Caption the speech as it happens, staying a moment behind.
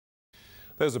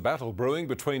There's a battle brewing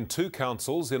between two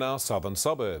councils in our southern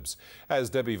suburbs.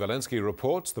 As Debbie Valensky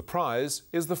reports, the prize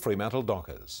is the Fremantle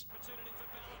Dockers.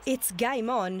 It's game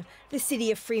on. The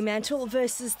city of Fremantle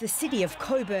versus the city of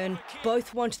Cockburn.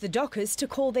 Both want the Dockers to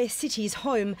call their cities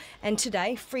home, and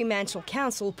today Fremantle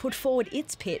Council put forward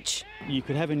its pitch. You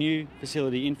could have a new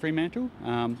facility in Fremantle.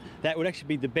 That would actually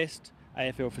be the best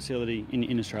AFL facility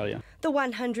in Australia. The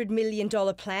 $100 million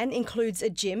plan includes a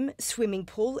gym, swimming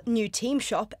pool, new team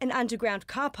shop and underground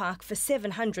car park for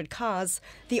 700 cars.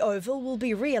 The Oval will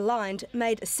be realigned,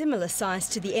 made a similar size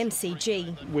to the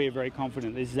MCG. We're very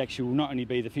confident this actually will not only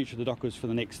be the future of the Dockers for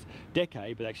the next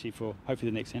decade, but actually for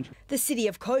hopefully the next century. The city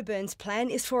of Cockburn's plan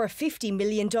is for a $50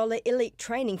 million elite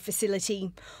training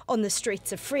facility. On the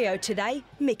streets of Freo today,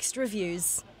 mixed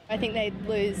reviews. I think they'd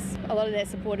lose a lot of their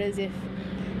supporters if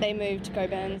they moved to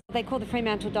Cockburn. They call the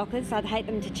Fremantle Dockers. I'd hate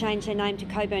them to change their name to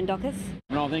Cockburn Dockers.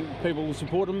 And I think people will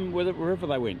support them wherever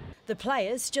they win. The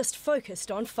players just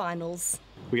focused on finals.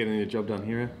 We're getting the job done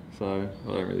here, so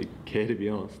I don't really care, to be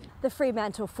honest. The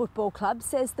Fremantle Football Club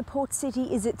says the port city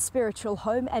is its spiritual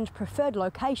home and preferred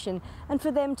location, and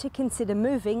for them to consider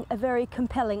moving, a very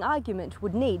compelling argument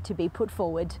would need to be put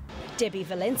forward. Debbie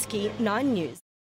Valensky, 9 News.